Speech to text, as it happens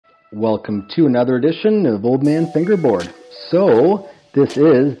Welcome to another edition of Old Man Fingerboard. So, this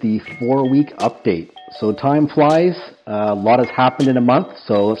is the 4-week update. So time flies, a lot has happened in a month,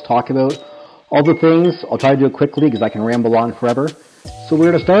 so let's talk about all the things. I'll try to do it quickly because I can ramble on forever. So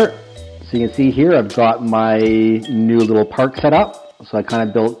we're going to start. So you can see here I've got my new little park set up. So I kind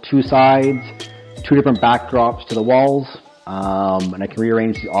of built two sides, two different backdrops to the walls, and I can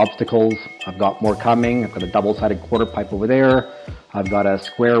rearrange the obstacles. I've got more coming. I've got a double-sided quarter pipe over there. I've got a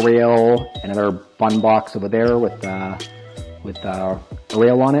square rail, another fun box over there with a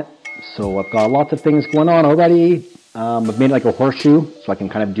rail on it. So I've got lots of things going on already. I've made like a horseshoe, so I can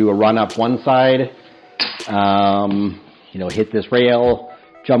kind of do a run up one side, hit this rail,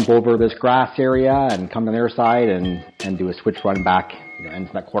 jump over this grass area, and come to the other side and do a switch run back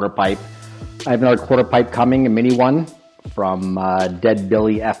into that quarter pipe. I have another quarter pipe coming, a mini one from Dead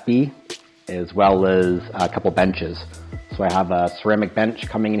Billy FB, as well as a couple benches. So I have a ceramic bench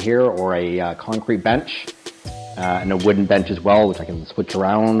coming in here, or a concrete bench, and a wooden bench as well, which I can switch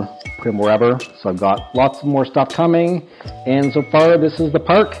around, put them wherever. So I've got lots more stuff coming, and so far this is the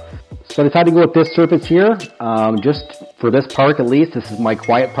park. So I decided to go with this surface here, just for this park at least. This is my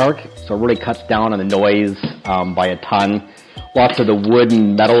quiet park, so it really cuts down on the noise by a ton. Lots of the wood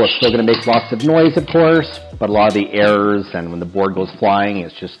and metal is still going to make lots of noise, of course, but a lot of the errors and when the board goes flying,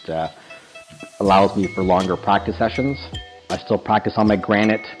 it's just allows me for longer practice sessions. I still practice on my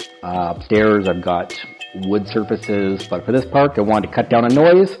granite. Upstairs I've got wood surfaces, but for this park I wanted to cut down on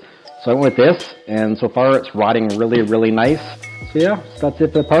noise, so I went with this, and so far it's rotting really nice. So yeah, so that's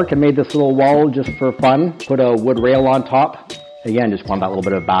it for the park. I made this little wall just for fun, put a wood rail on top. Again, just wanted that little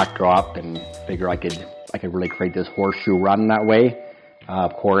bit of backdrop and figure I could really create this horseshoe run that way.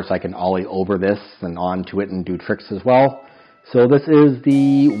 Of course I can ollie over this and onto it and do tricks as well. So this is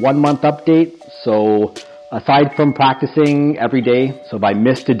the 1 month update. So aside from practicing every day, so if I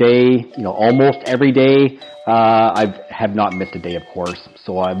missed a day, almost every day, I have not missed a day, of course.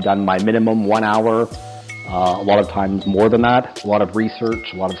 So I've done my minimum 1 hour, a lot of times more than that, a lot of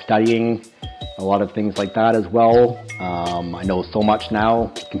research, a lot of studying, a lot of things like that as well. I know so much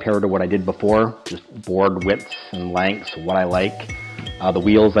now compared to what I did before, just board widths and lengths, what I like. The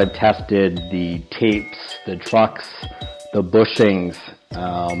wheels I've tested, the tapes, the trucks, the bushings.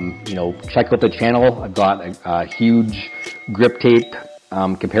 Check out the channel. I've got a huge grip tape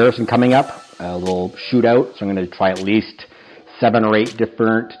comparison coming up, a little shootout. So I'm going to try at least 7 or 8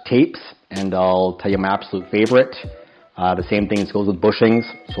 different tapes, and I'll tell you my absolute favorite. The same thing goes with bushings.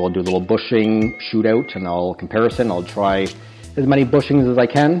 So I'll do a little bushing shootout and I'll try as many bushings as I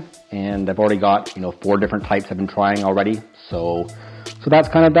can. And I've already got, 4 different types I've been trying already. So that's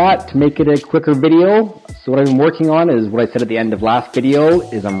kind of that. To make it a quicker video, so what I've been working on is what I said at the end of last video,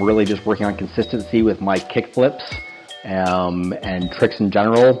 is I'm really just working on consistency with my kick flips and tricks in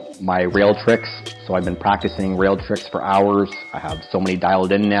general, my rail tricks. So I've been practicing rail tricks for hours. I have so many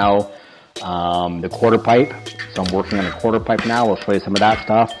dialed in now. The quarter pipe, so I'm working on a quarter pipe now. I'll show you some of that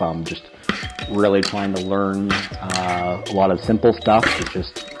stuff. I'm just really trying to learn a lot of simple stuff. It's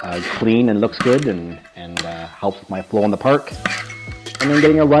just clean and looks good and helps with my flow in the park. And then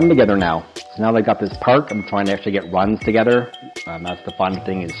getting a run together now. So now that I've got this park, I'm trying to actually get runs together. That's the fun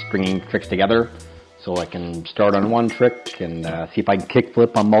thing, is stringing tricks together. So I can start on one trick and see if I can kick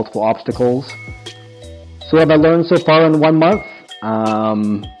flip on multiple obstacles. So what have I learned so far in 1 month?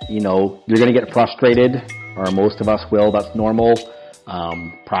 You're going to get frustrated, or most of us will. That's normal.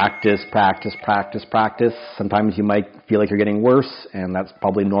 Practice. Sometimes you might feel like you're getting worse, and that's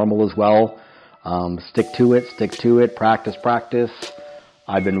probably normal as well. Stick to it, practice.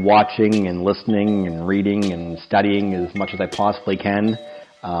 I've been watching and listening and reading and studying as much as I possibly can.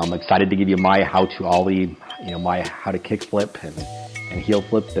 I'm excited to give you my how to ollie, my how to kick flip and heel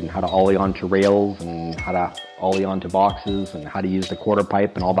flip, and how to ollie onto rails, and how to ollie onto boxes, and how to use the quarter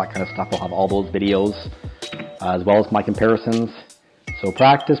pipe and all that kind of stuff. I'll have all those videos, as well as my comparisons. So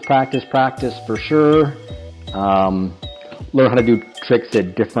practice for sure. Learn how to do tricks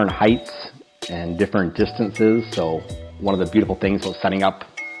at different heights and different distances. So one of the beautiful things about setting up,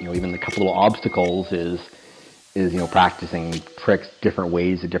 even a couple little obstacles is practicing tricks different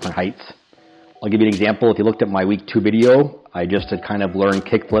ways at different heights. I'll give you an example. If you looked at my week 2 video, I just had kind of learned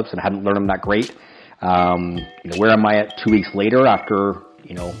kick flips and hadn't learned them that great. Where am I at 2 weeks later after,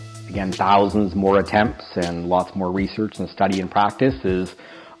 again, thousands more attempts and lots more research and study and practice, is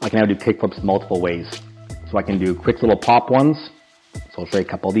I can now do kick flips multiple ways. So I can do quick little pop ones. So I'll show you a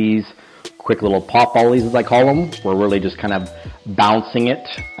couple of these. Quick little pop ollies, as I call them, where we're really just kind of bouncing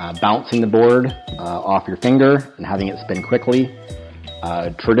the board off your finger and having it spin quickly.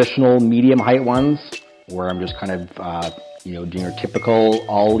 Traditional medium height ones, where I'm just kind of doing your typical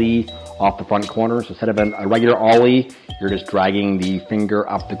ollie off the front corner. So instead of a regular ollie, you're just dragging the finger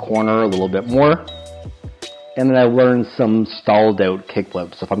up the corner a little bit more. And then I learned some stalled out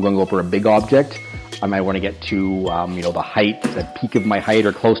kickflips. So if I'm going to go for a big object, I might want to get to the height, the peak of my height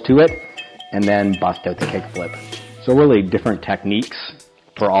or close to it, and then bust out the kickflip. So really different techniques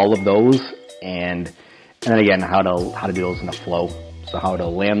for all of those, and then again how to do those in the flow. So how to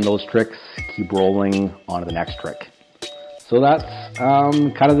land those tricks, keep rolling on to the next trick. So that's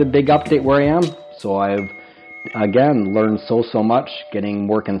kind of the big update where I am. So I've again learned so much, getting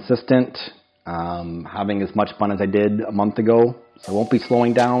more consistent, having as much fun as I did a month ago. So I won't be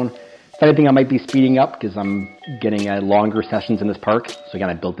slowing down. If anything, I might be speeding up because I'm getting longer sessions in this park. So again,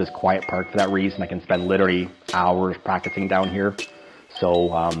 I built this quiet park for that reason. I can spend literally hours practicing down here.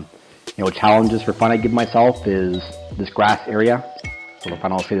 So challenges for fun I give myself is this grass area. So for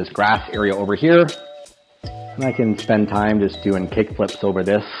fun, I'll say this grass area over here. And I can spend time just doing kick flips over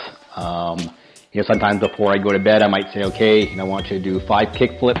this. Sometimes before I go to bed, I might say, okay, I want you to do 5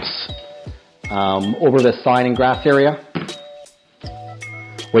 kick flips over this sign and grass area.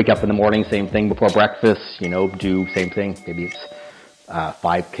 Wake up in the morning, same thing before breakfast, do same thing. Maybe it's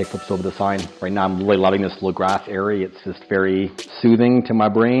 5 kick flips over the sign. Right now I'm really loving this little grass area. It's just very soothing to my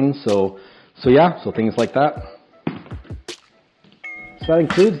brain. So things like that. So that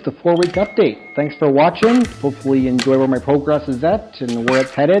includes the 4-week update. Thanks for watching. Hopefully you enjoy where my progress is at and where it's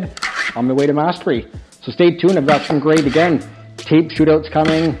headed on my way to mastery. So stay tuned. I've got some great, again, tape shootouts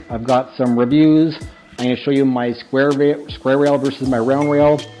coming. I've got some reviews. I'm going to show you my square rail versus my round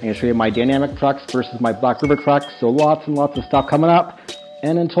rail. I'm going to show you my dynamic trucks versus my Black River trucks. So lots and lots of stuff coming up.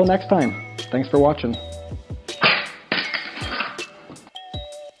 And until next time, thanks for watching.